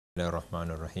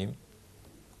الرحمن الرحيم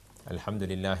الحمد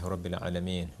لله رب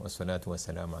العالمين والصلاة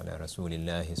والسلام على رسول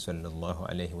الله صلى الله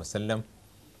عليه وسلم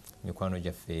mikwano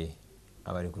gyaffe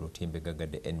abali ku lutimbe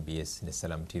gaggadde NBS ne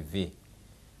Salam TV.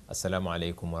 Assalamu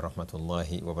alaikum wa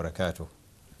rahmatullahi wa barakatuh.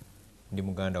 Ndi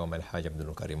muganda wa Malhaji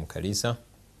Abdul Karim Kalisa.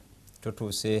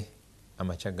 Tutuuse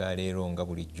amakya ga leero nga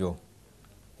bulijjo.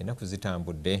 Ennaku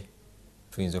zitambudde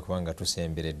tuyinza okuba nga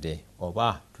tusemberedde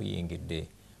oba tuyingidde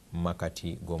mu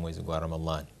makati g'omwezi gwa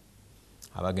Ramadan.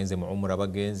 Abagenze mu umra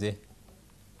bagenze,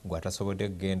 gwatasobodde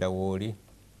kugenda wooli,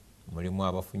 mulimu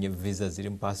abafunye visa ziri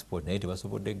mu passport naye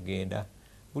tebasobodde kugenda.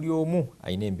 Buli omu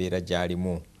ayina embeera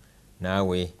gy'alimu.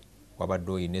 Naawe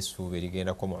wabadde oyina essuubi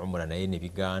erigendako mu umra naye ne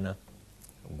bigaana,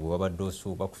 gwe wabadde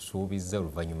bakusuubizza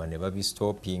oluvannyuma ne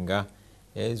babistopinga.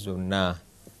 Zonna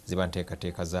ziba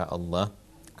nteekateeka za Allah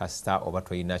kasita oba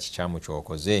toyina kikyamu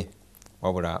kyokoze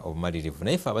wabula obumalirivu.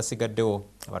 Naye ffe abasigaddewo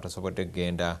abatasobodde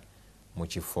kugenda mu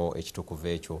kifo ekitukuvu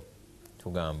ekyo,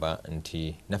 tugamba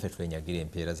nti naffe twenyagira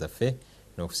empeera zaffe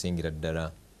n'okusingira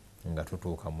ddala nga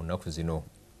tutuuka mu nnaku zino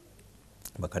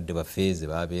bakadde baffe ze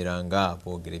baabeeranga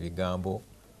boogera ebigambo.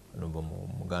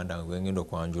 Muganda wange ngenda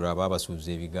okwanjula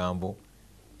abaabasuuza ebigambo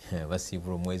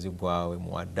basiibula omwezi gwabwe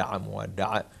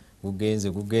muwaddaa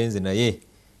gugenze naye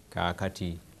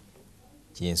kaakati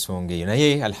kyensonga eyo.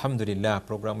 Naye alhamdulillah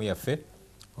programu yaffe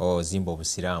Zimba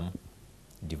obusiraamu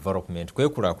development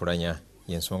kwekulaakulanya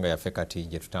yensonga yaffe kati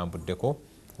gye tutambuddeko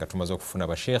nga tumaze okufuna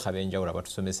basheekha ab'enjawulo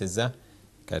abatusomeseza.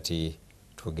 Kati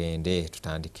tugende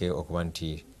tutandike okuba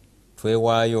nti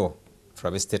twewaayo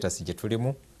tulabe status gye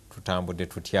tulimu, tutambudde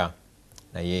tutya.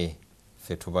 Naye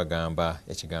ffe tubagamba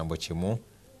ekigambo kimu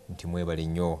nti mwebale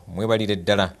nnyo, mwebalire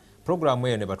ddala. Programu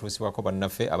eyo ne batuusibwako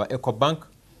bannaffe aba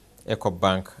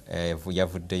Ecobank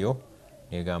yavuddeyo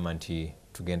negamba nti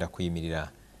tugenda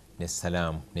kuyimirira ne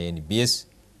Salam ne NBS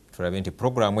tulabe nti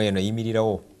programu eyo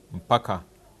neyimirirawo mpaka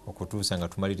okutuusa nga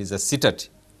tumaliriza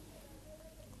sitati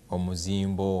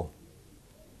omuzimbo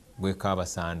gwe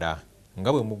Kabsanda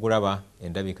nga bwe mugulaba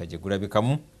endabika gye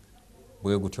gulabikamu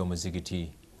bwe gutyo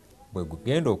omuzigiti bwe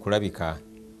gugenda okulabika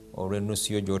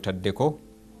olw'ennusu yo gy'otaddeko.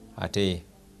 Ate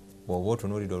bw'oba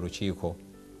otunuulira olukiiko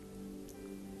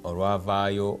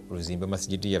olwavaayo luzimbe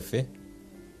Masjid yaffe,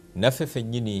 naffe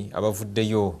ffennyini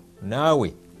abavuddeyo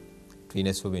naawe tulina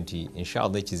essuubi nti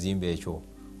inshallah ekizimbe ekyo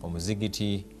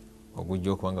omuzigiti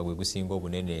ogujja okuba nga gwe gusinga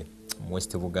obunene mu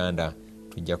West Buganda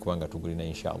tujja kuba nga tugulina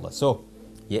inshallah. So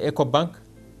ye Ecobank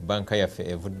banka yaffe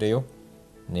evuddeyo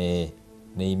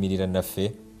neyimirira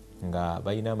naffe nga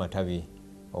balina amatabi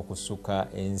okusukka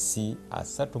ensi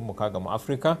 36 mu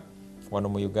Africa. Wano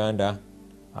mu Uganda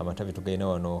amatabi tugalina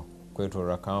wano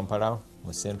kwetoolora Kampala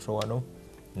mu Central wano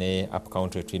ne up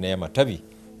country tulinayo amatabi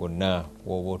gonna.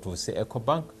 Woba otuuse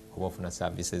Ecobank oba ofuna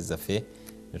services zaffe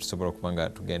ne tusobola okuba nga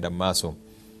tugenda mu maaso.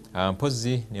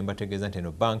 Mpozzi ne mbategeeza nti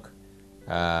eno bank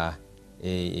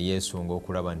yeesunga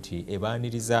okulaba nti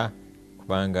ebaaniriza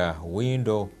kubanga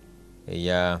window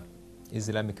eya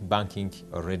Islamic banking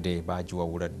already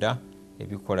bagiwawula dda,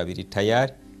 ebikola biri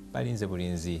tayari, balinze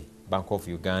bulinzi Bank of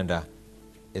Uganda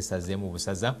esazeemu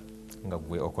busaza nga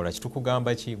gwe okola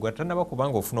kitukugamba ki gwatanaba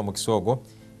kubanga ofuna omukisa ogwo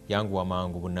yanguwa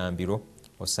mangu bunambiro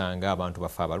osanga abantu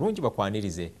bafa abalungi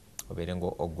bakwanirize obeere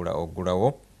ngo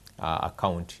ogulawo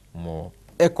account mu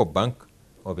Ecobank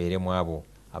obeere mu abo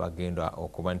abagenda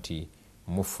okuba nti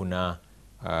mufuna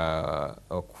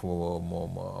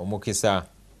omukisa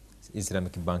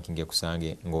Islamic banking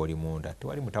ekusange ng'oli munda.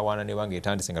 Tewali mutawaana ne bange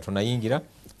etandise nga tonayingira,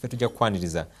 ffe tujja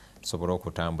kukwaniriza tusobole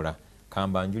okutambula.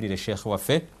 Kamba njulire sheekh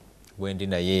waffe wendi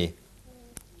naye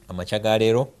amakya ga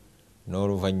leero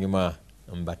n'oluvannyuma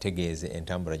mbategeeze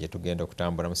entambula gye tugenda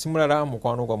okutambula. Musimulala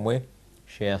mukwano gwammwe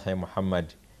Sheikh Muhammad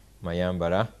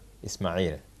Mayambala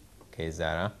Ismail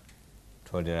Kezaara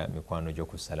tolera mikwano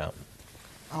gy'oku Salam.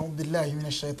 أعوذ بالله من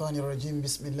الشيطان الرجيم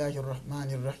بسم الله الرحمن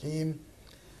الرحيم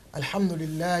الحمد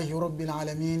لله رب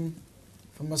العالمين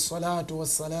ثم الصلاة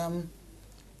والسلام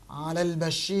على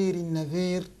البشير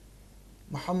النذير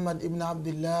محمد ابن عبد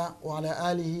الله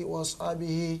وعلى آله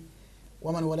وأصحابه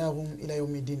ومن ولاهم إلى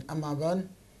يوم الدين. أما بعد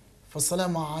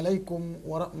فالسلام عليكم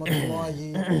ورحمة الله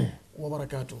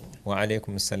وبركاته.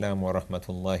 وعليكم السلام ورحمة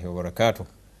الله وبركاته.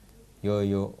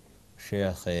 يو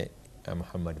شيخ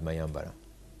محمد Mayambala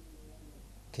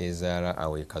Kezaara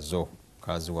awe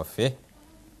kazi waffe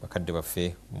bakadde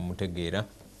baffe mumutegeera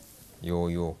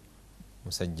yoyo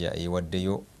musajja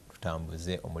ewaddeyo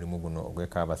tutambuze omulimu guno ogwe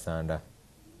Kabsanda.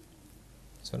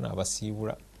 So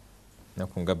n'abasiibula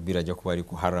naku nga bbiri ajja kuba ali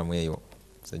ku haramu eyo,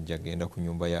 musajja agenda ku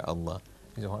nyumba ya Allah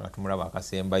nga tumulaba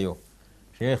akasembayo.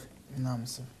 Sheikh Naam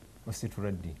sir.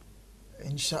 Osituladdi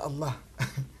Insha Allah.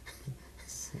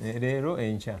 leero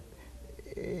enkya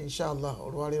inshallah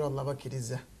olwaliro Allah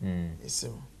bakiriza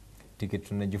esebo ticket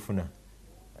tunagifuna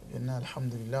byonna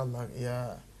alhamdulillah Allah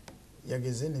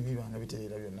yageze ne bibanga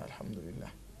biterera byonna alhamdulillah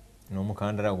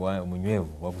n'omukandara gwa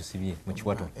munywevu wagusibye mu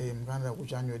kiwato mukandara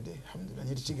gucyanywedde alhamdulillah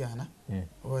nyiri kigana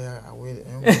oya awere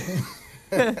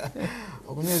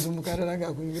okunyweza omukandara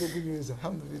ng'akunyumira okunyweza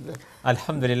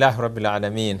alhamdulillah rabbil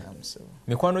alamin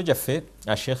mikwano gyaffe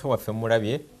ashekhe waffe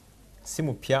mulabye si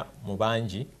mupya mu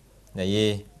bangi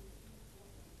naye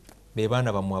be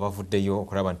baana bammwe abavuddeyo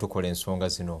okulaba ntukola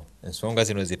ensonga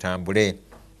zino zitambule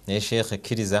naye shekhe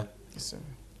kkiriza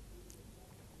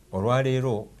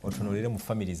olwaleero otunulire mu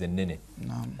families ennene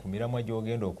ku miramwa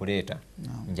gy'ogenda okuleeta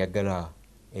njagala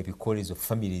ebikolezo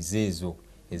families ezo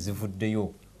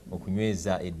ezivuddeyo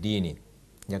okunyweza eddiini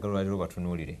njagala olwaleero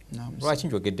batunuulire lwaki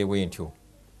njogedde bwe ntyo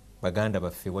baganda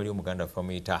baffe waliwo muganda waffe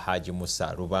amuyita Haji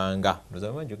Musa Rubanga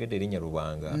ndozama njogedde erinnya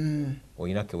Rubanga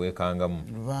olina keweekangamu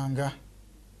Rubanga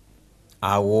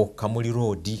awo Kamuli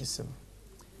Road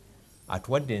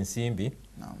atuwadde ensimbi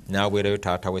n'aweerayo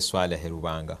taata we Swaleh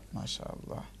Rubanga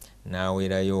mashallah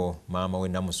n'aweerayo maama we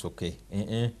Namusoke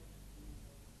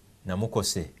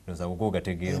Namukose ndoza ugo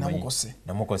gategeera manyi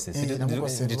Namukose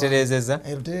nditereezeza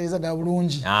erutereeza da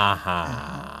bulungi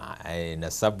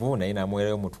na sabu naye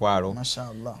n'amuweerayo mutwalo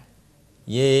mashallah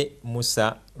ye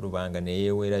Musa Rubanga ne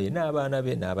yeweerayo n'abaana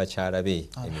be n'abakyala be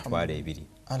emitwalo ebiri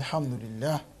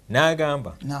alhamdulillah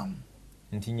n'agamba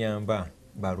nti nyamba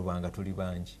Barubanga tuli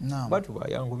bangi batu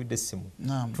bayangubidde essimu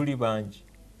tuli bangi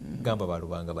gamba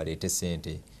Barubanga baleete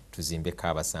sente tuzimbe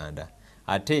Kabasanda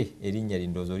ate erinnya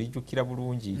lindozo lijjukira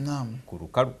bulungi ku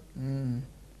lukalu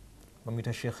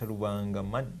bamuyita Sheikh Rubanga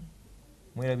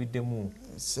mwerabiddemu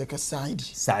Seka Said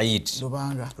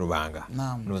Rubanga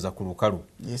ndoza ku lukalu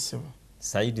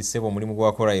Said sebo omulimu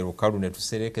gwakola lukalu ne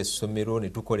tusereka essomero ne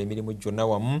tukola emirimu gyonna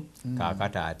wamu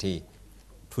kaakata ate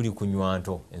tuli ku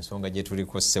nywanto ensonga gye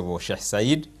tuliko sebo Sheikh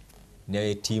Said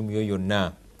ne tiimu yo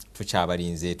yonna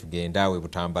tukyabalinze tugenda we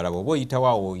Butambala bwoba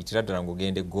oyitawo oyitira ddala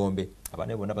ng'ogende Gombe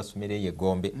abaana bonna basomereye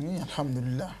Gombe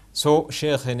alhamdulillah so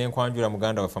Sheikh nenkwanjula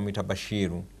muganda waffe amuyita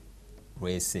Bashiru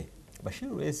Lwese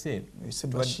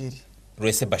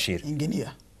Bashir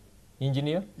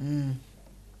engineer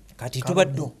kati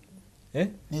tubaddo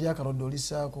neri akaroddo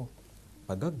olisaako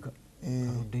bagagga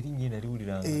karoddo erinnya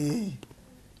naliwuliranga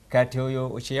kati oyo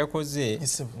kye yakoze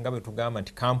nga bwe tugamba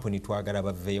nti kampuni twagala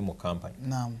baveeyo mu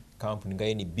kampuni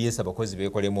nga NBS abakozi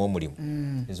beekolemu omulimu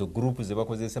ezo group ze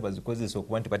bakozesa bazikozesa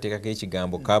okuba nti bateekako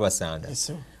ekigambo Kabasanda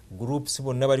groups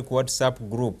bonna bali ku WhatsApp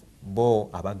group bo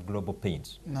aba Global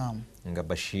Paint nga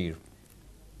Bashir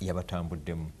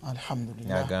yabatambuddemu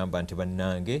n'agamba nti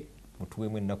bannange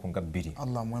mutuweemu ennaku nga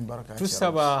 2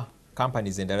 tusaba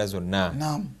companies endala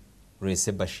zonna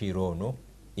Lwese Bashir ono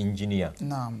engineer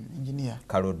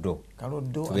Karoddo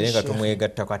tuberenga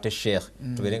tumwegattako ate Sheikh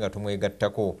tuberenga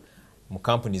tumwegattako mu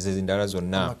companies ezindala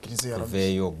zonna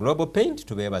tuveeyo Global Paint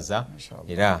tubeebaza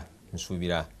era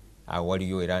nsuubira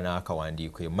awaliyo era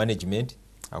n'akawandiiko management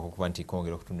akokuba nti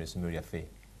kongera okutunula essomero lyaffe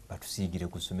batusiigire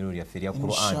ku ssomero lyaffe lya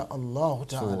Quran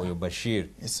so oyo Bashir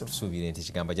tusuubire nti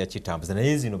ekigambo jakitambuza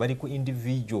naye zino bali ku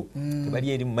individual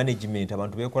tebali eri mu management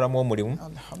abantu beekolamu omulimu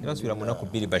era nsuubira munaku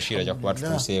 2 Bashir ajja kuba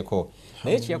tutuuseeko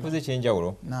naye kyeyakoze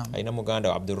ekyenjawulo alina muganda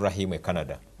wa Abdulrahim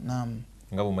Canada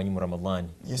nga bumanyi mu Ramadan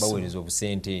baweereza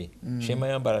obusente Shema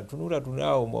yambala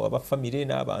tunulaawo abafamire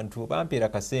n'abantu bampeera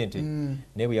kasente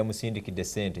naye bwe yamusindikidde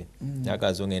sente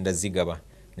nagazo ngenda zigaba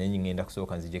naye ngenda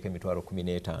kusooka nzijeko emitwalo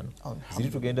 15 ziri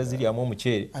tugenda ziryamu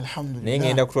omuceere naye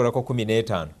ngenda kutoolako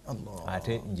 15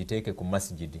 ate njiteeke ku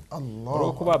Masjid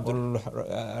olwokuba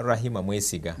Abdulrahim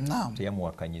mwesiga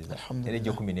teyamuwakanyiza era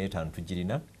egyo 15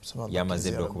 tugirina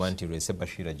yamaze dde okuba nti Lwese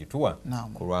Bashir gituwa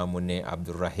ku lwamu ne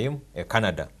Abdulrahim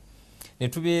Canada ne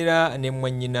tubeera ne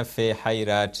mwannyinaffe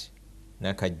Hairat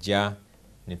Nakajja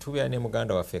ne tubeera ne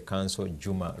muganda waffe Kanso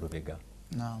Juma Lubega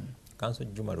Kanso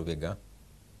Juma Lubega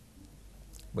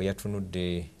bwe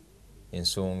yatunudde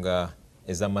ensonga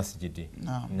eza Masjid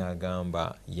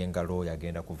n'agamba yengalo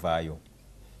yagenda kuvaayo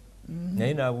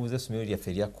naye n'abuuza essomero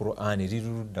lyaffe erya Quran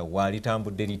lirudda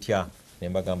walitambudde litya ne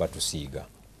mbagamba tusiiga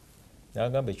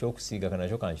n'agamba ekyokusiiga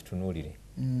kanakyo kankitunuulire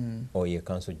oyo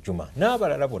Kanso Juma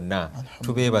n'abalala bonna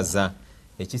tubeebaza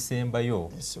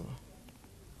ekisembayo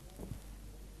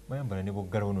mwayambala ne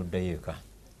bwoggalawo n'oddayo eka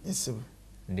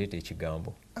ndeeta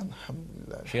ekigambo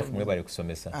alhamdulillah Sheikh mwebale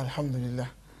kusomesa alhamdulillah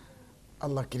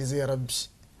Allah kirize ya Rabbi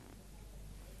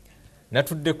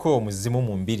natuddeko muzimu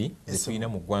mu 2 ezitulina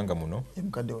mu ggwanga muno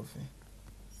emukadde waffe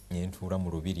nyentuula mu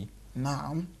 2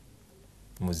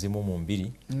 muzimu mu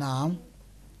 2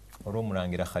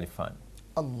 olw'omulangira Khalifan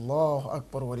Allahu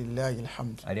akbar walillahi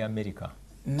alhamd ali America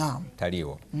Naam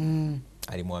taliiwo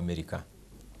ali mu Amerika.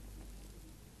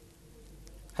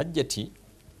 Hajjati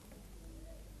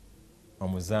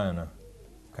omuzaana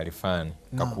Kalifani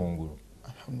Kakungulu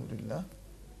alhamdulillah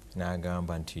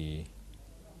n'agamba nti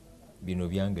bino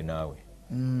byange naawe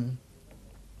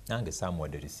nange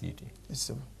saamuwadde risiiti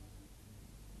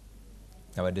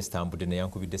abadde sitambudde naye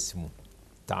yankubidde essimu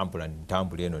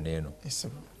ntambula eno n'eno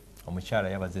omukyala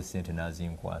yabaze sente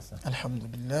n'azinkwasa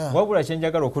alhamdulillah wabula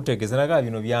kyenjagala okutegeeza nagaa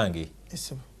bino byange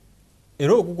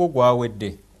era ogugo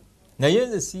gwawedde naye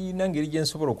nze siyina ngeri gye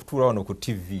nsobola okutuula wano ku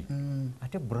TV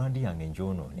ate brandi yange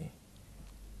njonoone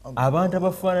abantu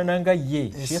abafaanana nga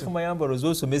ye Sheikh Mayambalo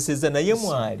z'osomeseza naye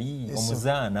mwali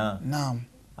omuzaana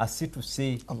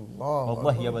asituse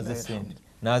wallahi yabaze sente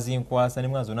n'azinkwasa ne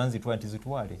mwazo nanzitwala nti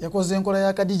zitwale. Yakoze enkola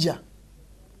ya Kadija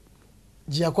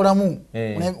gye yakolamu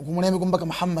ku mulembe gw'omubaka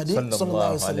Muhammad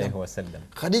sallallahu alaihi wasallam.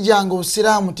 Kadija nga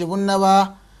obusiraamu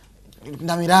tebunnaba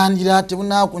namirandira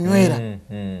tebunnaba kunywera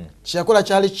kyeyakola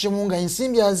kyali kimu nga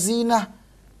ensimbi aziina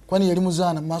kwani yali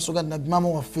muzaana mu maaso ga nabbi maama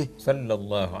waffe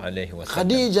sallallahu alaihi wasallam.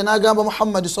 Khadija n'agamba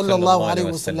Muhammad sallallahu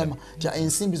alaihi wasallam ja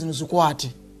ensimbi zino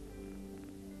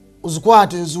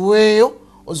uzikwate ziweeyo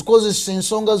ozikozesa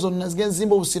ensonga zonna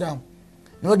zigenzimba obusiraamu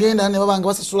ne bagenda ne babanga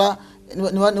basasula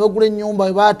ne bagula ennyumba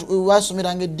we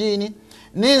basomeranga eddiini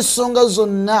n'ensonga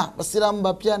zonna basiraamu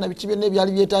bapya na biki byonna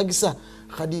ebyali byetaagisa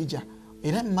Khadija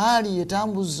era maali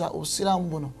yetambuza obusiraamu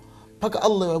buno paka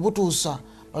Allah yabutuusa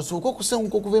basooka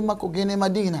okusenguka okuva e Makka ogenda e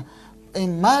Madiina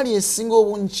maali esinga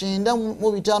obungi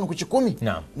 9 ku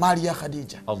 10 maali ya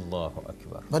Khadija. Allahu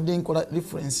akbar. Badde nkola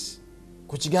reference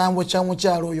ku kigambo kya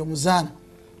mukyalo oyo muzaana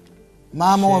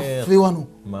maama waffe wano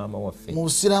mu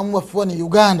busiraamu waffe wano e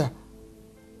Uganda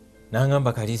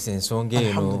n'angamba Kalisa ensonga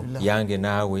eno yange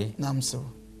naawe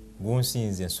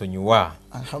gunsinze nsonyiwa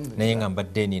naye nga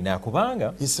mbadde nina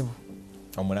kubanga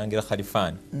omulangira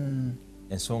Khalifani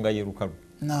ensonga ye lukalu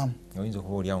oyinza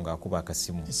okuba oliawo ng'akuba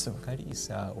akasimu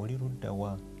Kalisa oli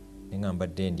luddawa nga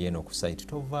mbadde ndi eno ku site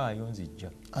tovaayo nzijja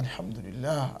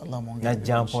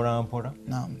najja mpolampola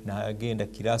n'agenda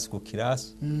kiraasi ku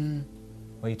kiraasi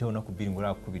wayita onaku 2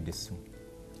 ng'olakukubidde essimu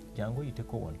jangu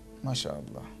oyiteko wano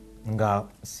mashallah nga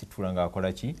situla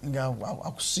ng'akola ki nga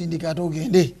akusindika ate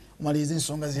ogende omalize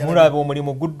ensonga mulaba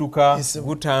omulimu gudduka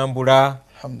gutambula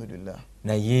alhamdulillah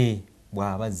naye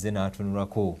bw'aba azze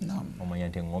n'atunulako omanya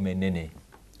nti eŋŋoma ennene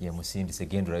yemusindise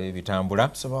genda olabe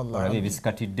ebitambula olabe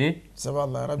ebisikatidde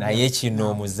naye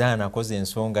kino omuzaana akoze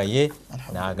ensonga ye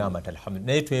n'agamba nti alhamdulillah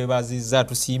naye twebazizza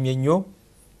tusiimye nnyo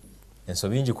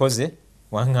ensobi ngikoze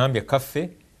waŋŋambye kaffe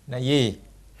naye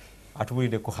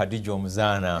atubulidde ku Khadija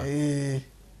omuzaana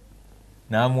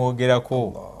n'amwogerako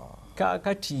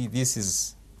kakati this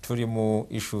is tuli mu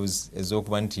issues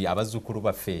ez'okuba nti abazzukulu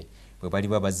baffe bwe bali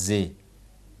babazze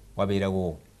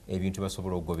wabeerawo ebintu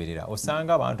basobola okugoberera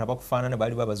osanga abantu abakufaanana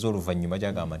bali babaze oluvannyuma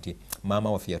gyagamba nti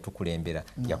maama waffe yatukulembera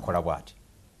yakola bw'ati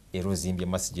era ozimbye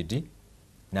Masjid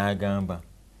n'agamba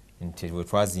nti bwe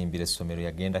twazimbira essomero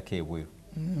yagendako ebweru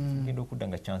genda okudda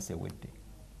nga chance ewedde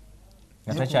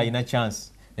nga takyalina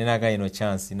chance nenaga ino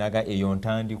chance naga eyo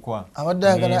ntandikwa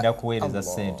ngenda kuweereza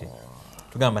sente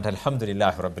tugamba nti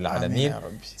alhamdulillahi rabbil alamin.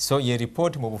 So ye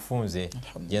report mu bufunze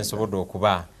gyensobodde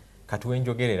okuba katuwe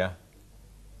njogerera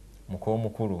muko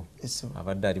omukulu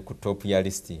abadde ali ku top ya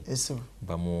list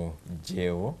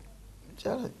bamujeewo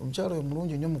omukyalo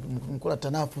omulungi nnyo mukola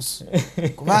tanafus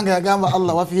kubanga yagamba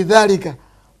Allah wa fi dhalika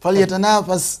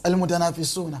falyatanafas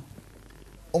almutanafisuna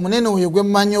omunene oyo gwe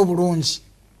mmanyi obulungi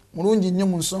mulungi nnyo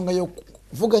mu nsonga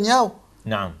y'okuvuganyaawo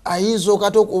ayinza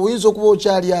okuba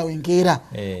okyali awo enkeera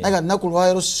naga nnaku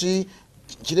lwaleero si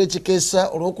kire kikeesa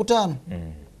olwokutaano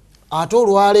ate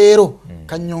olwaleero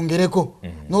kannyongereko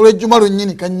n'olwejjuma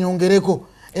lwennyini kannyongereko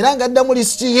era nga addamu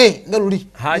lisiti ye nga luli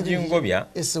Haji Ngobya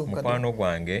mukwano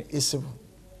gwange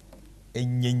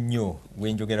ennyo nnyo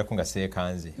gwenjogerako nga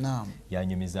seekanze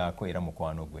yanyumizaako era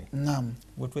mukwano gwe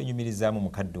gwe twenyumirizaamu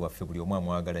mukadde waffe buli omu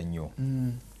amwagala nnyo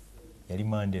yali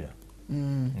Mandela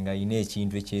nga ayina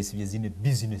ekintu ekyesibye zine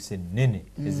bizinesi ennene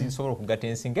ezisobola okugatta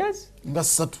ensi nga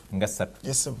ssatu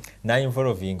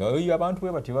n'involvinga oyo abantu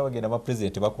bwe batyo babagenda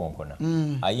bapulezidenti bakonkona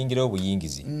ayingirawo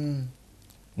buyingizi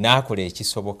n'akola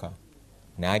ekisoboka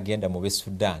n'agenda mu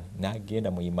Sudan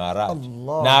n'agenda mu Imarat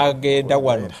n'agenda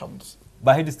wano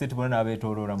bahid state bonna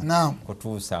n'abeetooloolamu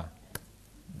kutuusa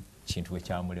kintu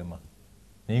ekyamulema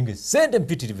naye nga sente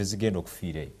mpitirivu zigenda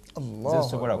okufiira eyo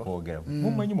zisobola kwogera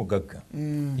mumanyi mugagga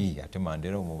ate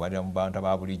Mandela omubalira mu bantu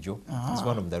aba bulijjo is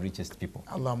one of the richest people.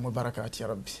 Allahumma barakati ya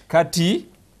rabbi. Kati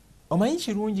omanyi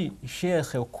kirungi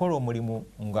Sheikh okola omulimu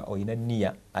nga oyina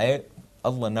nniya aye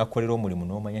Allah n'akolera omulimu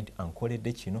n'omanya nti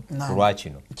ankoledde kino kulwa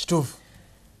kino kituufu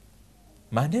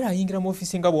Mandela ayingira mu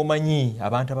office nga bwomanyi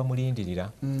abantu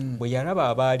abamulindirira bwe yalaba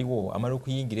abaaliwo amala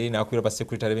okuyingira n'akwira ba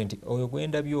secretary benti oyo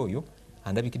gwendabye oyo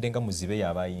andabikidde nga muzibe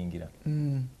yabayingira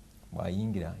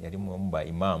bwayingira yali mu ba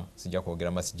imam sijja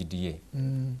kwogera masjid ye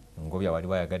ngobya wali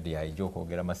bayagadde yayijja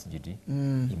okwogera masjid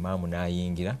imamu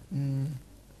n'ayingira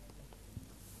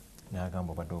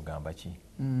n'agamba obadde ogamba ki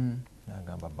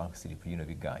n'agamba bank slip yino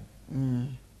biganye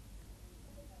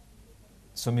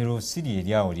somero siri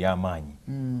eryawo ly'amaanyi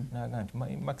n'agamba nti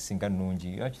maxi nga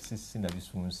nnungi lwaki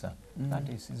sinabisunsa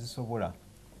ate sizisobola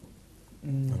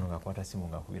ono ng'akwata simu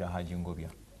ng'akubira haji ngobya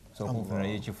so kunfuna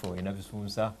y'ekifo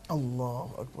enabisunsa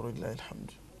Allahu akbar lillahi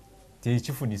alhamdu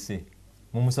tekifunise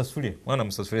mumusasule mwana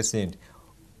musasule sente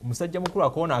omusajja mukulu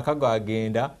akoona akago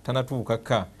agenda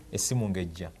tanatuukaka essimu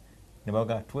ngejja ne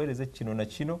baga tuweereze kino na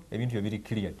kino ebintu byo biri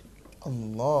cleared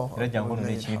era jangu ono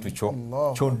n'ekintu kyo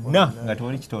kyonna nga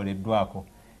tewali kitooleddwako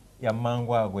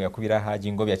yamangu ago yakubira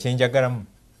haji ngobya kyenjagalamu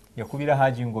yakubira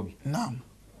haji ngobya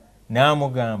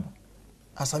n'amugamba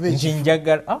nti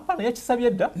njagala apana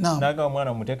yakisabye dda n'agamba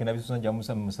omwana muteeke nabisusa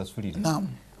njamusa musasulire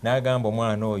n'agamba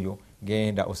omwana oyo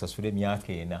genda osasule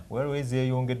emyaka 4 waliwo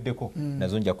zeeyongeddeko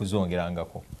nazo nja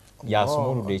kuzongerangako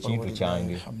yasumuludde ekintu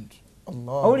kyange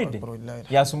awulidde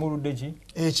yasumuludde ki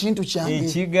ekintu kyange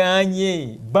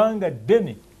ekiganye banga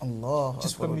ddene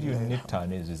kisuka miliyoni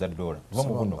 5 ezo eza dola kuva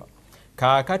mu buno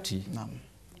kaakati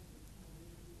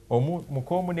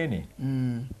muko omunene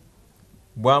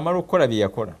bw'amala okukola bye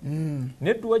yakola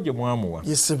nedduwa gye mwamuwa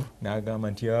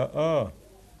n'agamba nti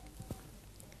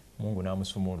Mungu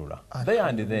n'amusumulula they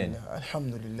and then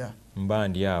alhamdulillah mba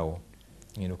ndi awo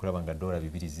ngenda okulaba nga dola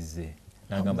 2 zize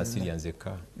n'agamba siriya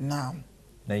nzekka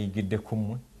nayigidde ku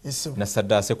mmwe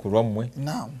nasaddaase ku lwammwe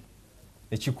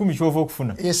ekikumi kyova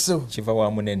okufuna kiva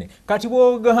wa munene kati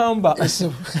bw'ogamba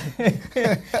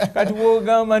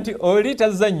nti oli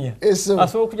tazannya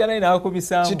asobola okujja naye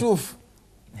n'akubisaamu kituufu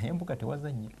embuga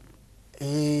tewazannya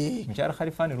mukyala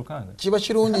Khalifani Lukanga kiba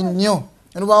kirungi nnyo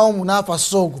nubaawo munaafa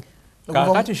soogo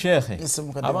kakati shekhe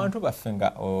abantu baffe nga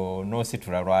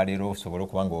onoositula lwaleero osobole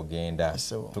okuba nga ogenda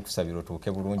tukusabira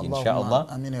otuuke bulungi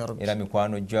inshallah era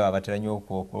mikwano gyo abatera nnyo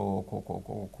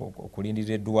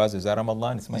okulindirira edduwazo eza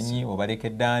Ramadan simanyi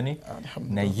obalekeddaani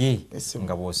naye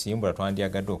nga bw'osimbula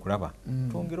twandyagadde okulaba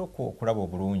twongere okulaba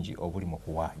obulungi obuli mu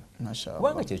kuwaayo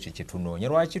kubanga kyekyo kye tunoonya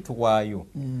lwaki tuwaayo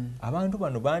abantu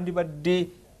bano bandibadde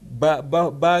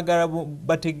baagala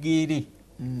bategeere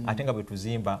ate nga bwe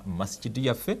tuzimba masjid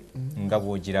yaffe nga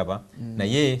bw'ogiraba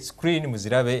naye screen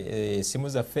muzirabe esimu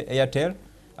zaffe Airtel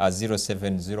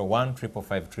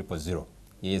 0701555000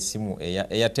 y'esimu eya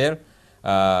Airtel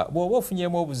bw'oba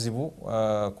ofunyemu obuzibu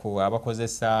ku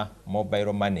abakozesa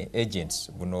mobile money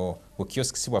agents buno ku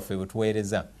kiosks bwaffe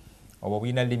bwetuweereza oba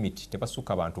bulina limit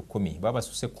tebasukka abantu 10 baba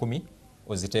basuse 10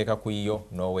 oziteeka ku iyo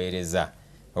n'oweereza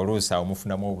oluusi awo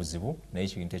mufunamu obuzibu naye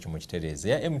ekintu ekyo mukitereeza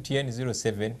ya MTN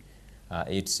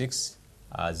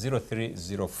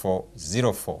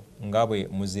 0786030404 nga bwe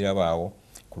muzirabaawo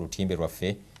ku lutimbe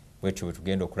lwaffe bwetyo bwe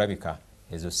tugenda okulabika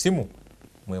ezo simu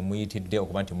mwe muyitidde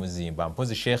okuba nti muzimba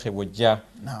mpozi shekhe bwojja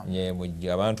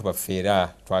abantu baffe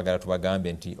era twagala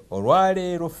tubagambe nti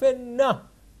olwaleero ffenna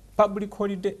public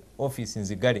holiday office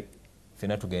nzigale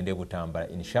ffenna tugende butambala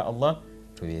inshallah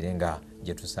tubeere nga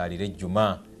gye tusaalira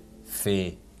ejjuma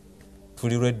ffe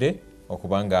tulirwedde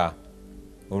okuba nga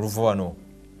oluva wano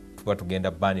tuba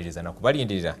tugenda baniriza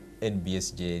nakubalindirira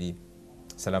NBS gyeri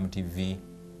Salam TV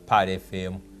Pal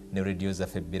FM ne radio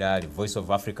zaffe Bilal Voice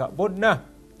of Africa bonna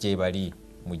gye bali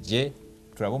mujje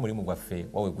tulabe omulimu gwaffe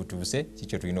wawe gutuuse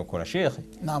kikyo tulina okukola shekhe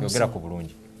yogera ku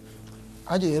bulungi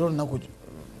aje leero lunaku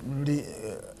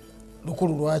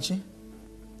lukulu lwaki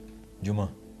juma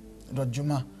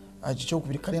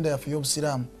kyokubiri kalenda yaffe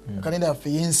y'obusiraamu kalenda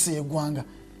yaffe y'ensi eggwanga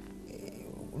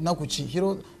lunaku ki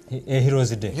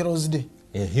Heroes Day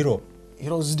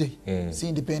Heroes Day si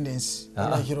independence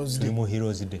Heroes Day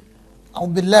Heroes Day أعوذ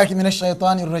بالله من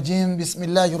الشيطان الرجيم بسم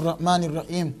الله الرحمن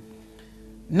الرحيم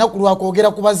نقول وكوغيرا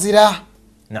كبازيرا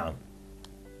نعم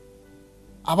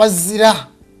abazira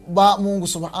ba Mungu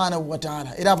subhanahu wa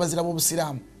ta'ala era abazira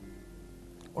b'obusiraamu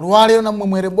olwaleero namwe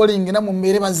mwere bowling namwe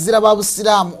mbere bazira ba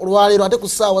busiraamu olwaleero ate ku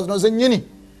ssaawa zino zennyini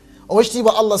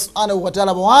obwekitiibwa Allah subhanahu wa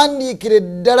ta'ala bawandiikire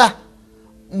ddala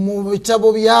mu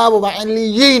bitabo byabo ba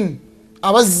iliyin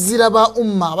abazira ba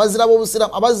umma abazira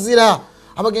b'obusiraamu abazira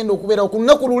abagenda okubeera ku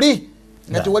lunaku luli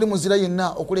nga tewali muzira yenna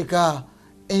okuleka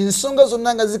ensonga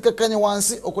zonna nga zikakkanye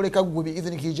wansi okuleka gwe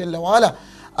biidhnihi jalla waala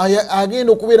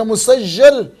agenda okubeera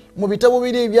musajjal mu bitabo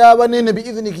biri ebyabanene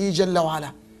biidhnihi jalla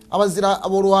waala abazira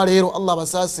abolwaleero Allah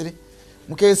basaasire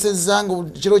mukeesezza nga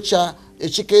kiro kya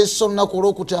ekikeeso olunaku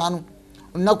olwokutaano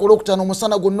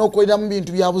omusana gwonna okoleramu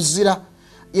bintu bya buzira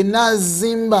yenna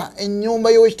Zimba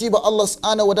ennyumba y'owekitiibwa Allah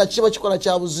subhanahu wa ta'ala kiba kikola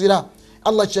kya buzira.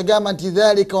 Allah kyagamba nti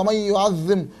dhalika waman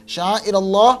yu'azzim sha'aira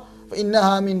Allah fa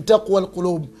innaha min taqwa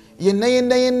alqulub.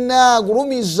 yenna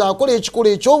agulumiza akola ekikola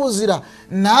ekyobuzira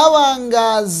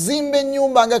n'abanga azimba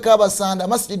ennyumba nga Kabsanda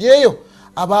Masjid eyo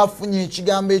abafunye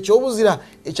ekigambo ekyobuzira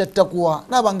ekyattakuwa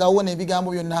n'abanga awona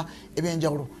ebigambo byonna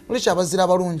ebyenjawulo. Olwekyo abazira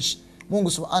abalungi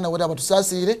Mungu subhanahu wa ta'ala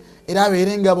batusaasire era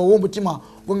abeerenga abawa omutima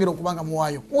gwongera okubanga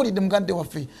muwaayo. Muwulidde mukadde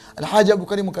waffe Alhaji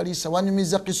Abdulkarimu Kalisa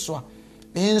wanyumiza kiswa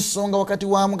ensonga wakati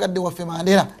wa mukadde waffe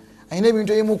Mandela ayina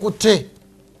ebintu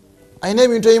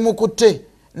ebimukutte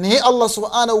naye Allah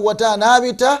subhanahu wa ta'ala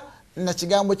n'abita na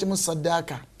kigambo kimu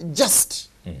saddaaka just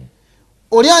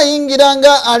oli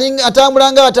ayingiranga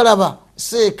atambulanga atalaba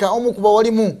seeka omukuba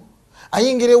walimu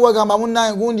ayingira ewagamba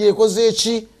munnaye gundi ekoze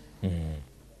eki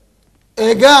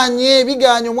eganye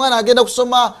biganye omwana agenda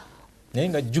kusoma naye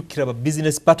nga jjukira ba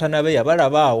business partner be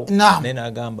yabalabaawo naye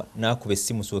n'agamba nakuba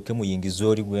essimu sooke muyingiza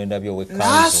oli gwenda by'owekkanzu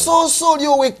n'asoosa oli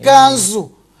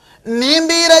owekkanzu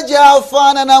n'embeera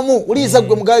gy'afaananamu. Uliyiza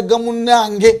gwe mugagga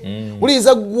munnange,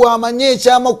 uliyiza gwe amanye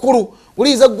ekyamakulu,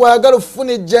 uliyiza gwe ayagala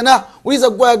okufuna ejjana, uliyiza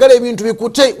gwe ayagala ebintu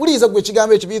bikute, uliyiza gwe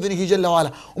ekigambo ekyo biidhinihi jalla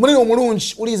wala omunene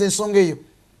omulungi, uliyiza ensonga eyo.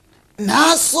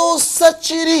 N'asoosa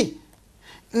kiri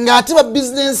ng'ate ba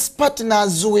business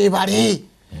partners webale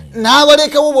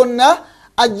n'abalekawo bonna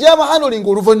ajja abahandling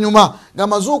oluvannyuma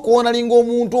ng'amaze okuwona linga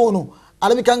omuntu ono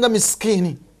alabikanga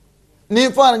miskini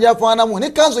n'enfaana gy'afaanamu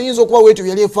n'ekkanzu eyinza okuba weetyo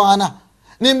yali efaana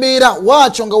n'embeera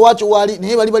waakyo nga waakyo waali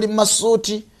naye bali mu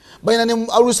masuuti balina ne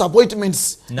alusi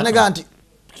appointments naga nti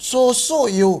sooso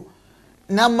oyo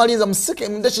n'amaliriza musike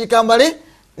mudakiika mbale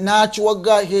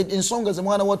n'akiwaga ensonga ze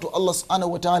mwana wattu Allah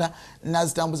subhanahu wa ta'ala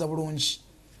n'azitambuza bulungi.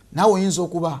 Naawe oyinza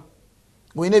okuba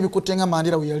ng'olina ebikutte nga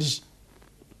Mandela we yali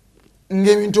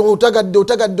ng'ebintu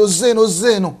otagadde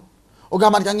ozeeno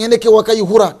ogamba nti kangendeke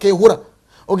kehura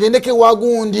ogendeke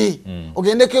wagundi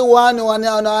ogendeke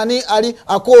wani ali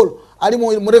akolo ali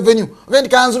mu revenue ogenda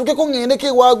kanzulukeko ngendeke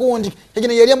wagundi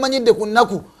kegene yali amanyidde ku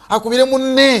nnaku akubire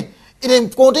munne ile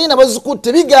konteina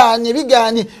bazikutte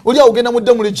biganye oli awo ogenda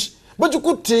mudde muliki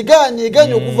bagikutte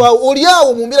ganye okuva oli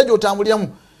awo mu mbeera gy'otambuliramu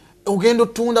ogenda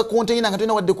otunda konteina nga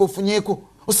tolina wadde kofunyeko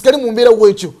osigale mu mbeera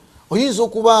wekyo. Oyinza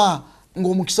okuba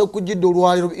ng'omukisa gukujjidde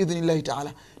olwaleero biidhinillahi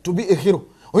ta'ala to be a hero.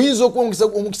 Oyinza okuba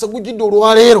omukisa gujjidde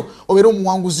olwaleero obeera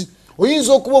omuwanguzi.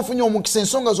 Oyinza okuba ofunye omukisa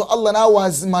ensonga zo Allah naawe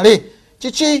azimale.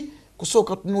 Kiki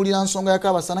kusooka tunuulira nsonga ya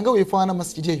Kabsanda nga weefaana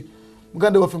Masjid eyo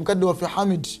mukadde waffe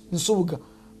Hamid Nsubuga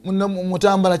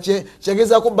mutambala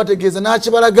kyagezaako bategeeza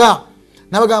n'akibalaga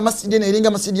nabaga Masjid eno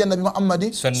eringa Masjid ya Nabi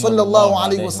Muhammad sallallahu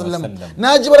alaihi wasallam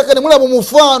nagibalaka ne mulaba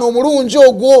omufano omulungi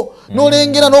ogwo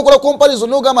n'olengera n'okola comparison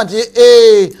n'ogamba nti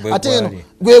ate eno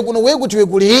gwe guno weeguti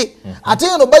weguli ate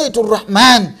eno Baitur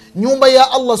Rahman nyumba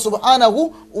ya Allah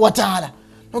subhanahu wa ta'ala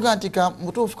n'ogamba nti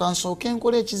mutuufu kansooke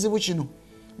nkola ekizibu kino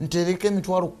ntereke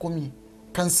emitwalo 10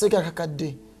 kanseke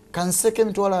akakadde kanseke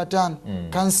emitwalo 5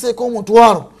 kanseke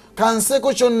omutwalo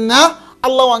kanseko kyonna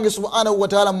Allah wange subhanahu wa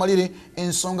ta'ala malire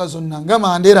ensonga zonna nga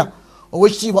Mandela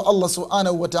owekitiibwa Allah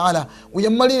subhanahu wa ta'ala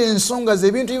uyamalire ensonga ze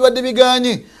ebintu bibadde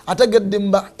biganye atagadde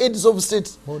mba heads of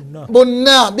state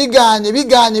bonna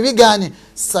biganye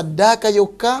saddaaka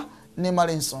yokka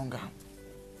nemala ensonga.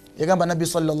 Yagamba Nabbi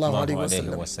sallallahu alaihi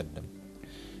wasallam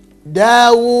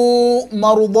dawu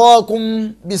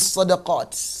marudaakum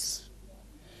bisadaqat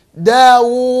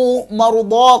dawu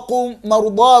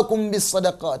marudaakum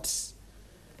bisadaqat.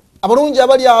 Abalungi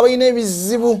abali abalina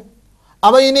ebizibu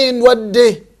abalina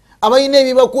endwadde abalina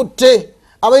ebibakutte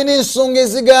abalina ensonga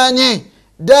eziganye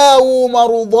dawu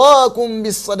marudaakum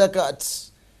bisadaqat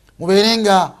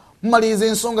mubeerenga mumaliriza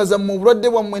ensonga zammwe obulwadde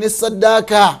bwammwe ne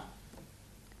saddaaka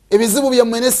ebizibu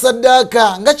byammwe ne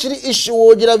saddaaka nga kiri ishu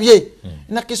woogirabye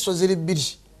na kiswa ziri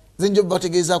 2 zenjo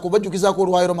bategeezaako bajjukizaako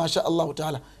olwayiro masha Allahu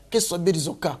ta'ala kiswa 2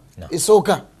 zokka.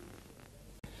 Esooka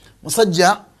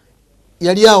musajja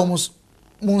yali awo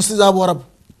mu nsi z'Abarabu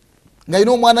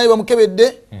ng'alina omwana we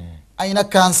bamukebedde alina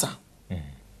kansa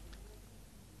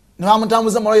ne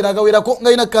bamutambuza amalwaliro agawerako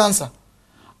ng'alina kansa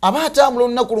aba atambula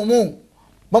olunaku lumu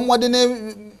bamuwadde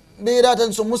n'embeera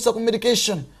atandise omussa ku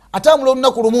medication atambula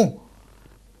olunaku lumu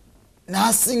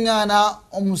n'asiŋŋaana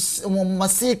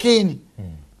omumasiikini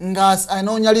nga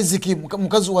anoonya riziki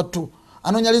mukazi wattu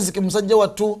anoonya riziki musajja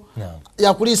wattu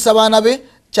yakuliisa baana be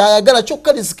kyayagala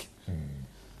kyokka riziki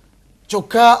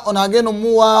kyokka ono agenda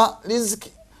omuwa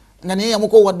riziki nga naye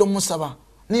yamukoowadde omusaba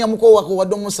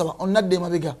onadde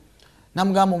emabega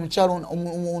namugamba omukyalo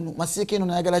masiika eno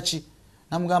nayagala ki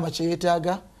namugamba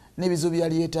kyeyeetaaga n'ebizibu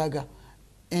byali yeetaaga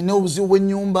ena obuzibu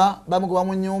bw'ennyumba bamugoba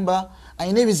mu nnyumba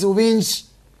ayina ebizibu bingi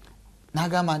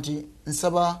n'agamba nti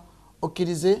nsaba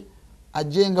okkirize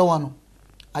ajenga wano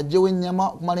ajjewo ennyama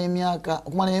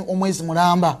okumala omwezi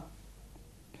mulamba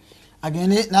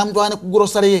agende namutwala ku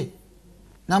grocery ye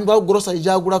namutwala ku grocery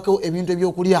gyagulako ebintu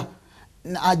ebyokulya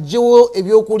ajjewo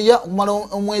ebyokulya okumala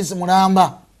omwezi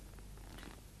mulamba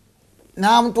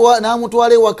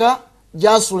namutwala ewaka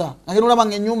gyasula agenda olaba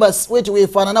nga ennyumba wekyo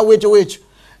weefaanana wekyo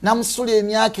namusula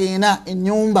emyaka 4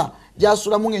 ennyumba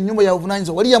gyasulamu ng'ennyumba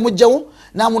yabuvunanyizibwa wali yamugjawo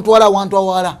namutwala awantu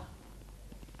awala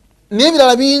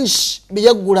n'ebirala bingi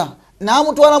byeyaggula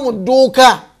namutwala mu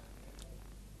dduuka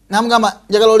namugamba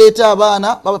njagala oleeta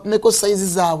abaana babapimeko sayizi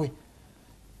zaabwe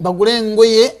bagule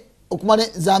engoye okumala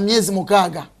za myezi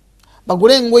 6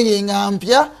 bagule engoye nga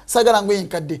mpya sagala ngoye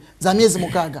nkadde za myezi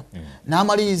 6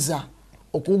 n'amaliriza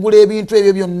okugula ebintu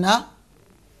ebyo byonna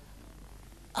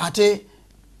ate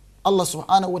Allah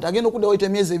subhanahu wa ta'ala agenda okuddayo ite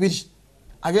emyezi 2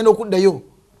 agenda okuddayo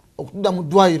okudda mu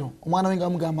ddwaliro omwana we nga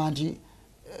amugamba nti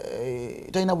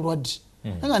talina bulwadde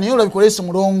nga naye olabikolese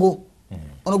mulongo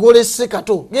ono gwolese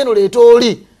kato genda oleeta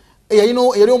oli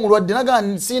yali omulwadde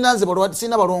naga sina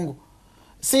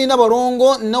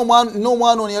balongo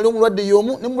n'omwana ono yali omulwadde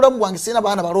y'omu ne mubulamu bwange sina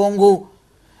baana balongo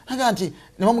naga nti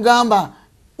ne bamugamba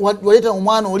waleeta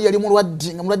omwana oli yali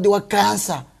mulwadde nga mulwadde wa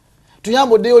kansa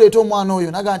tuyamba oddeyo oleeta omwana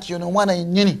oyo naga nti yono omwana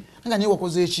yennyini naga naye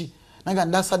wakoze eki naga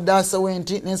ndasaddaasa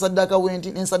wenti nensaddaka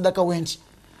wenti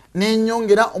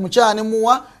nenyongera omukyala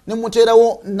nemuwa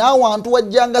nemuteerawo n'awantu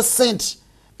wajjanga sente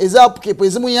ezapukepo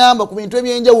ezimuyamba ku bintu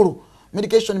ebyenjawulo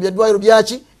medication byaddwaliro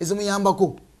byaki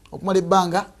ezimuyambako okumala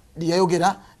ebbanga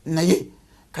lyeyayogera naye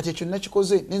kati ekyo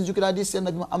nakikoze nenzijukira hadisi ya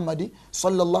nabi Muhammadi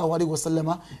sallallahu alaihi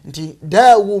wasallama nti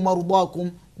dawu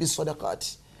marudakum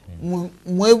bisadaqati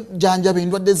mwejanjabe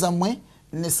endwadde zammwe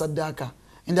ne saddaka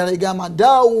endala egamba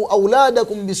dawu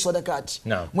auladakum bisadaqati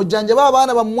mujanjaba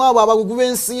abaana bammwabo abagugu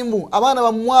ensimbu abaana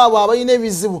bammwabo abalina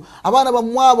ebizibu abaana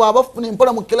bammwabo abafuna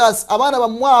empola mu class abaana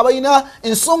bammwabo abalina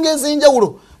ensonga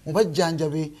ez'enjawulo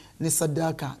mubajjanjabe ne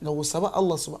saddaka nga wosaba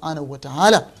Allah subhanahu wa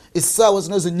ta'ala essaawa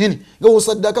zino zennyini nga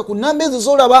wosaddaka ku nnamba ezo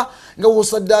zolaba nga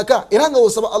wosaddaka era nga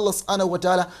wosaba Allah subhanahu wa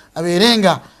ta'ala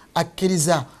abeerenga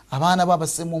akkiriza abaana baba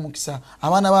semu omukisa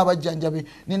abaana baba bajjanjabe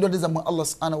n'endwadde zammwe Allah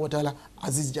subhanahu wa ta'ala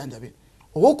azizjanjabe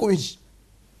obwokubiri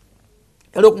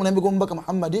yali okumulembe gw'omubaka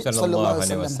Muhammadi sallallahu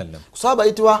alaihi wasallam kusahaba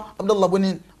ayitibwa Abdullah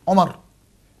bin Umar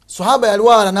sahaba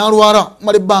yalwala n'alwala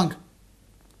mala ebbanga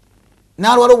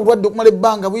n'alwala obulwadde okumala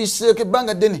ebbanga buyiseeko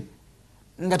ebbanga ddene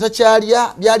nga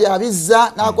takyalya byali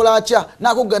abizza n'akola atya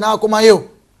n'akogga n'akomayo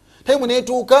tayimu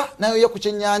neetuuka nayoya ku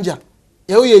kyennyanja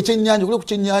yayoya ekyennyanja kuli ku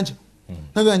kyennyanja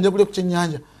naganja kuli ku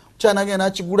kyennyanja mukyala nagenda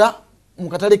n'akigula mu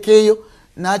katale keeyo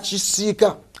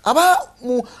n'akisiika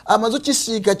amaze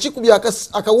kisiika kikubya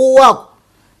akawoowo ako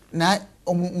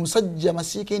omusajja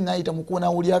masiike n'ayita mukuba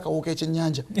n'awulira akawoowo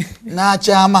k'ekyennyanja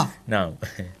n'akyama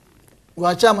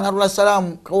wakyama n'atula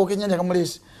salaamu kawoowo k'ekyennyanja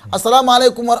kamuleese assalamu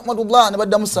alaikum warahmatullah ne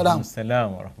baddamu salaamu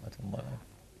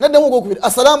naddamu ogwokubiri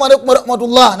assalamu alaikum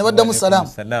warahmatullah ne baddamu salaamu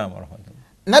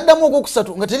naddamu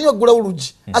ogwokusatu nga teri baggulawo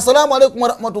olugi assalamu alaikum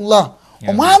warahmatullah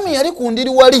omwami yali ku ndiri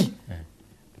wali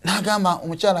n'agamba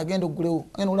omukyala agenda oggulewo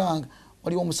agenda olanga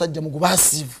waliwo omusajja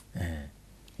mugubaasivu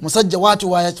omusajja waati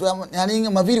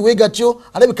yalinga maviri wegatyo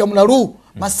alabika mulalu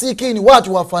masiikini waati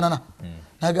wafaanana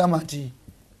n'agamba nti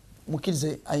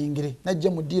mukkirize ayingire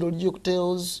najja mu ddiiro ligiye ku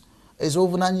tales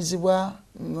ez'obuvunanyizibwa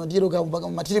madiiro ga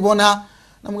matiribona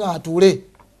namugamba atuule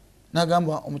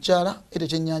n'agamba omukyala ete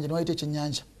ekyennyanja niwaita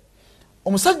ekyennyanja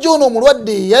omusajja ono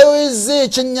omulwadde yayoyeze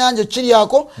ekyennyanja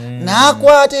kiryako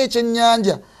n'akwata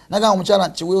ekyennyanja n'agamba omukyala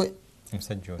kiwewe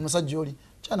omusajja oli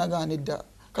mukyala n'agamba nedda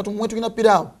katumwe tulina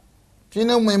piraawo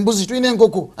tulina embuzi tulina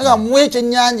enkoko n'agamba muwe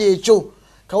ekyennyanja ekyo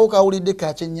kawo kawulidde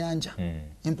ka kyennyanja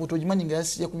empuuta ogimanyi nga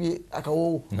yakubye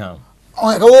akawoowo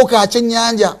akawoowo ka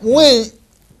kyennyanja muwe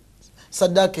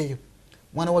saddaka eyo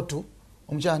mwana wattu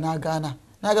omukyala n'agaana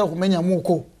n'agala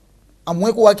okumenyamuuko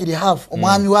amuweko wakiri half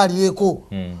omwami waaliyeko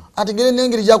ategere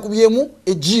n'engeri gyakubyemu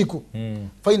ejiiko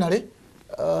finally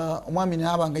omwami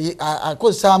naaba nga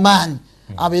akozesa amaanyi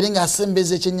abeere nga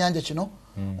asembeza ekyennyanja kino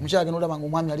omukyala agenda olaba nga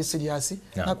omwami ali serious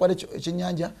nakwata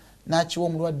ekyennyanja n'akiwa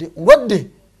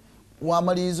omulwadde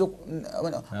wamaliriza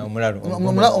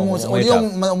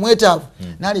omwetaavu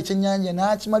n'ali ekyennyanja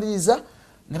n'akimaliriza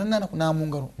nga tananaku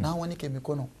n'amungalo n'awanika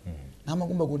emikono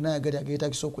n'amagumba gonna yagali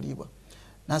ageetagisa okuliibwa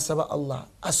nasaba Allah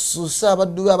asuuse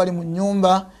abaddu be abali mu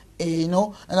nnyumba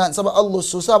eno nasaba Allah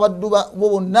asuuse abaddu bo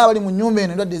bonna abali mu nnyumba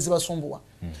eno endwadde ezibasumbuwa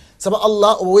saba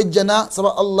Allah obawejjana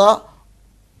saba Allah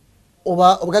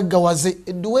obugaggawaze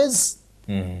edduwezi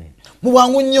mu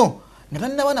bwangu nnyo nga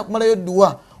tannaba nakumalayo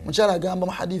dduwa omukyala agamba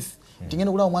mu hadithi nti ngenda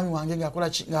okulaba omwami wange ng'akola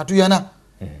ki ng'atuyana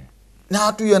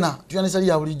n'atuyana tuyana esali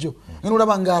ya bulijjo ngenda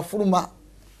olaba ng'afuluma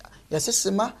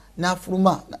yasesema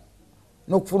n'afuluma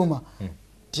n'okufuluma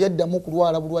tiyaddamu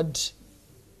kulwala bulwadde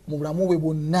mu bulamu bwe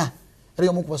bwonna era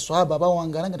omu ku baswahaba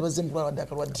abawangala nga tebazze mu kulwala wadde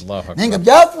akalwadde naye nga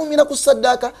byafulumira ku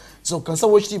saddaaka zokka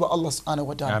nsaba ekitiibwa Allah subhanahu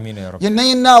wa ta'ala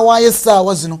yenna awaayo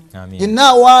essaawa zino yenna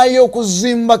awaayo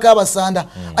okuzimba Kabasanda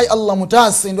ai Allah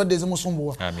mutaase endwadde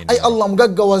ezimusumbuwa ai Allah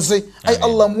mugaggawaze ai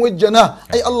Allah muwejjana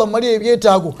ai Allah mali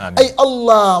ebyetaago ai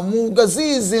Allah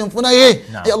mugaziize enfuna ye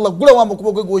ai Allah gula wamba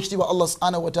kuba gwe ekitiibwa Allah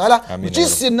subhanahu wa ta'ala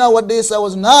mukisi yenna awaddeyo essaawa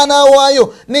zino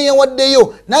n'anawaayo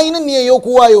neyawaddeyo n'ayina niye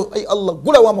ey'okuwaayo ai Allah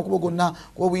gula wamba kuba gonna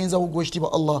kuba buyinza bugwe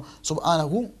ekitiibwa Allah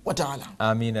subhanahu wa ta'ala.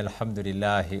 Amin.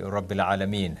 Alhamdulillahi rabbil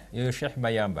alamin. Yo Sheikh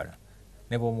Mayambara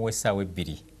nebo mu essaawa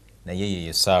ebbiri naye yeyo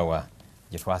essaawa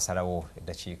gye twasalawo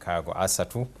eddakiika ago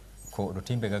asatu ku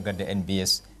lutimbe gaggadde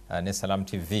NBS ne Salam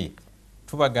TV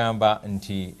tubagamba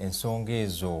nti ensonga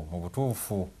ezo mu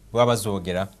butuufu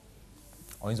bwabazoogera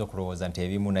oyinza okulowooza nti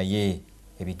ebimu naye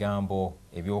ebigambo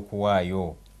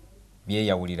ebyokuwaayo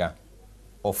byeyawulira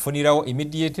ofunirawo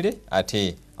immediately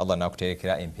ate Allah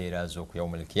nakuterekera empeera z'oku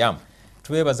yawmul qiyam.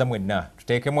 Tubeebaza mwenna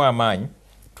tuteekemu amaanyi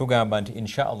tugamba nti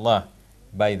insha Allah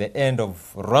by the end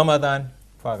of Ramadan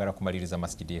twagala kumaliriza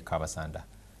Masjid ye Kabasanda.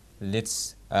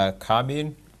 Let's come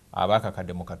in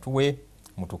abakakadde mukatuwe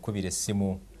mutukubire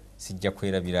essimu sijja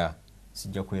kwerabira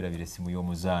essimu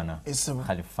y'omuzaana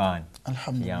Khalifan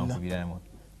yankubiramu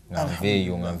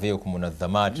nganveeyo ku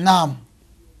munazzamat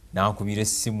nankubira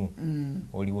essimu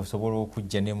oli osobola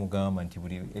okujja ne mugamba nti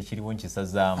buli ekiriwo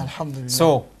nkisazaamu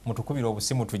so mutukubira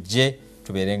obusimu tujje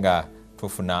tubeere nga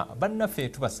tufuna bannaffe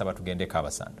tubasaba tugende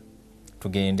Kabasanda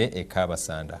tugende e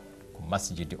Kabasanda ku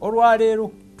Masjid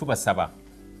olwaleero tubasaba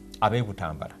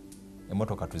ab'ebutambala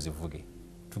emmotoka tuzivuge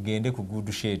tugende ku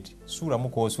good shed suulamu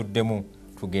koosuddemu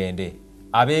tugende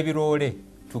ab'ebiroole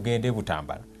tugende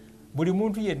butambala buli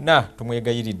muntu yenna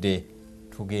tumwegayiridde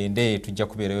tugende tujja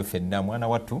kubeerayo ffenna mwana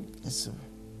wattu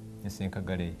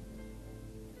nesenkagale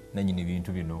nanyini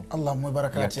bintu bino Allah mu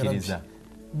barakati ya rabbi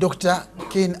Dr.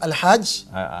 Ken Alhaj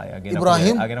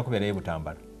Ibrahim agenda kubeerayo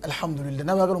butambala alhamdulillah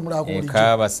nabagala omulako bulijjo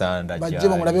Kabasanda bajje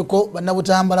bamulabeko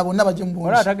bannabutambala bonna bajje mu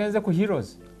ora atagenze ku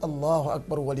heroes Allahu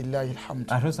akbar walillahi alhamd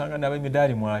atosanga nabe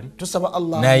midali mwali tusaba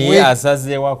Allah naye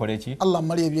asazeewo akole ki Allah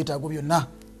mali ebyetaago byonna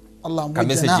Allah mwejjana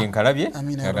message nkalabye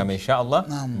agamba insha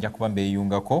Allah nja kuba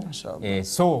mbeyungako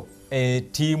so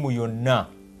tiimu yonna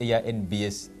eya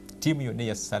NBS tiimu yonna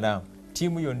eya Salam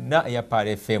tiimu yonna eya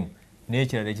Par FM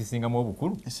n'ekirala ekisingamu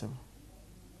obukulu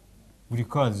buli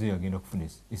kazi yagenda kufuna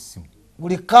essimu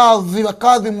buli kazi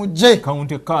bakazi mujje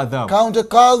kaunte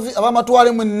kazi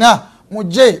abamatwale mwenna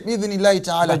mujje biidhnillahi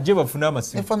ta'ala bajje bafuna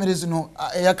amasimu family zino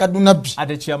eya Kadunabbi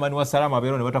ate chairman wa Salam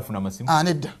abeero ne batafuna amasimu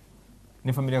nedda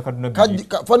ni familia ya Kadunabbi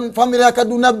familia ya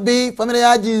Kadunabbi familia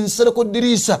ya Jinsere ko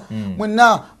dirisa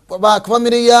mwenna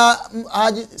familia ya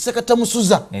Haji Sekata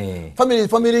Musuza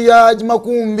familia ya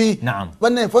Makumbi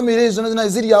bane familia zonna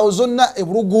ziri yawo zonna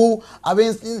eburugu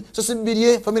aben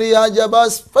sosibiriye familia ya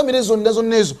Jabas familia zonna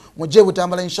ezo mujje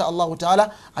butambala insha Allah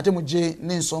ta'ala ate mujje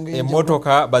n'ensonga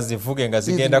emotoka bazivuge nga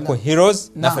zigenda ku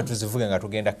heroes nafe tuzivuge nga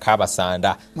tugenda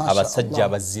Kabasanda abasajja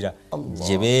abazira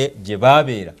gye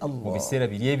babeera mu biseera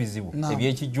biri ebizibu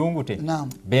ebyekijungute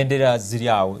bendera ziri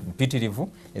awo mpitirivu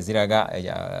eziraga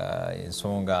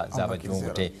ensonga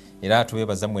z'abajungute era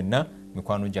tubeebaza mwenna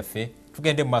mikwano gyaffe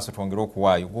tugende mu maaso twongere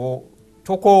okuwaayo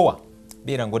tokoowa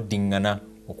beera ng'oddiŋŋana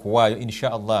okuwaayo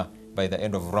insha Allah by the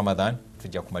end of Ramadan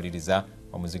tujja kumaliriza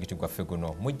omuzigiti gwaffe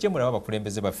guno mujje mulaba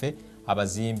abakulembeze baffe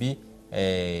abazimbi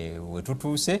we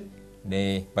tutuuse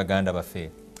ne baganda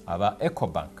baffe aba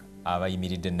Ecobank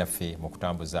abayimiridde naffe mu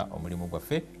kutambuza omulimu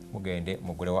gwaffe mugende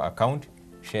mugulewo account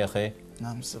Sheikh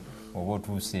oba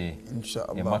otuuse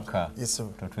emaka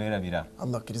totwerabira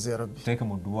Allah kiriza ya rabbi tuteeke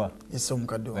mu dduwa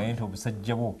gaye nti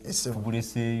obusajja bwo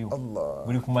tubuleseeyo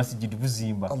buli ku Masjid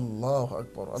buzimba Allahu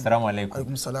akbar assalamu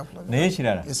alaikum naye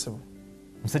ekirala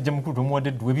musajja mukulu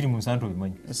tomuwadde dduwa ebiri mu nsanto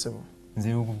obimanyi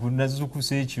nze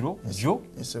nazukusa ekiro jo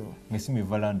ngesimu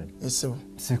eva London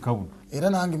sekabudu era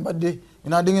nange mbadde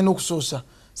nadengenda okusoosa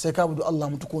sekabudu Allah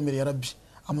mutukuumire ya rabbi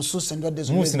amusuuse endwadde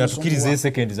zo musi natukirize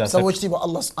sekendi za sabo ekitiibwa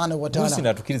Allah subhanahu wa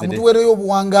ta'ala amutuweereyo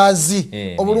obuwangazi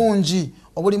obulungi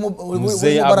obulimu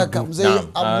baraka muzeeyi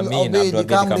Abdul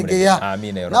Kamugeya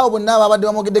nabo bonna abadde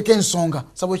bamwogeddeko ensonga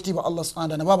sabo ekitiibwa Allah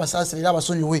subhanahu nabo abasaasira era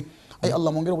abasonyiwe ai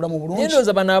Allah mwongere obulamu obulungi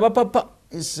ndoza bana abapapa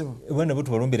bwana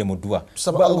butu balumbire mu dduwa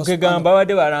okegamba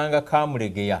badde balanga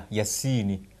Kamulegeya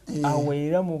Yasini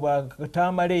aweera mu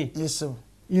batamale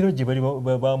iro gye bali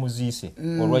bamuziise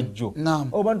olwajjo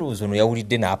oba ndowooza ono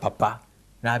yawulidde n'apapa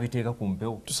n'abiteeka ku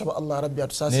mpewo. Tusaba Allah rabbi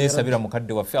atusasire. Neesabira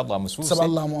mukadde waffe Allah amusuuse. Tusaba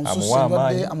Allah amusuuse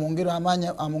ndwadde amwongere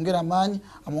amaanyi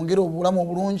amwongere obulamu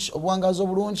obulungi obuwangazi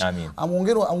obulungi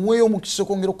amwongere amweyo omukisa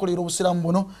okwongera okukolera obusiraamu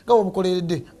buno nga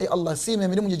bwebukoleredde. Allah siima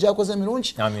emirimu gye gyakoze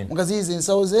emirungi mugaziyiza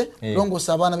ensawo ze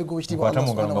longoosa abaana be g'ekitiibwa Allah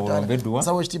subhanahu wa ta'ala.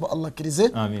 Nsawo ekitiibwa Allah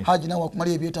akkirize haji nawe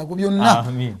akumalira ebyetaago byonna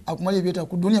akumalira ebyetaago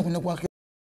ku dunia kuno